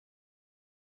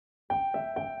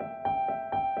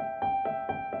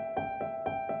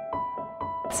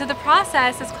So the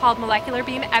process is called molecular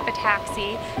beam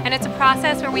epitaxy, and it's a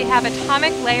process where we have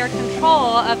atomic layer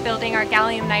control of building our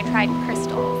gallium nitride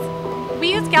crystals.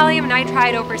 We use gallium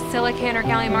nitride over silicon or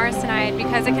gallium arsenide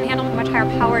because it can handle much higher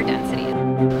power densities.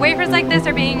 Wafers like this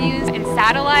are being used in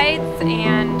satellites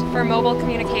and for mobile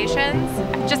communications,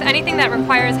 just anything that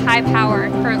requires high power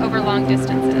for over long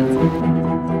distances.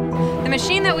 The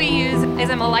machine that we use is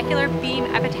a molecular beam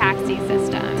epitaxy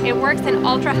system. It works in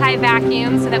ultra-high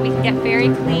vacuum so that we can get very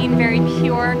clean, very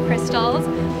pure crystals.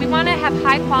 We want to have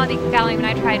high-quality gallium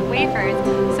nitride wafers,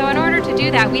 so in order to do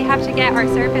that, we have to get our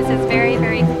surfaces very,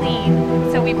 very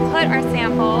clean. So we put our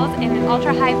samples in an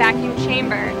ultra-high vacuum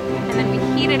chamber, and then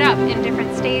we heat it up in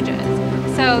different stages.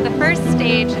 So the first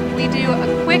stage, we do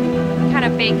a quick kind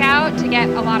of bake out to get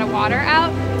a lot of water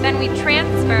out. Then we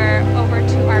transfer over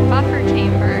to our buffer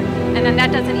chamber, and then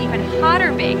that does an even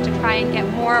hotter bake to try and get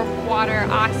more water,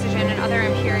 oxygen, and other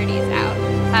impurities out.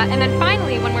 And then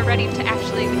finally, when we're ready to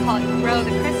actually, we call it grow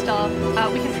the crystal,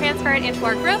 we can transfer it into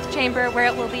our growth chamber where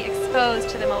it will be exposed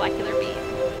to the molecular beam.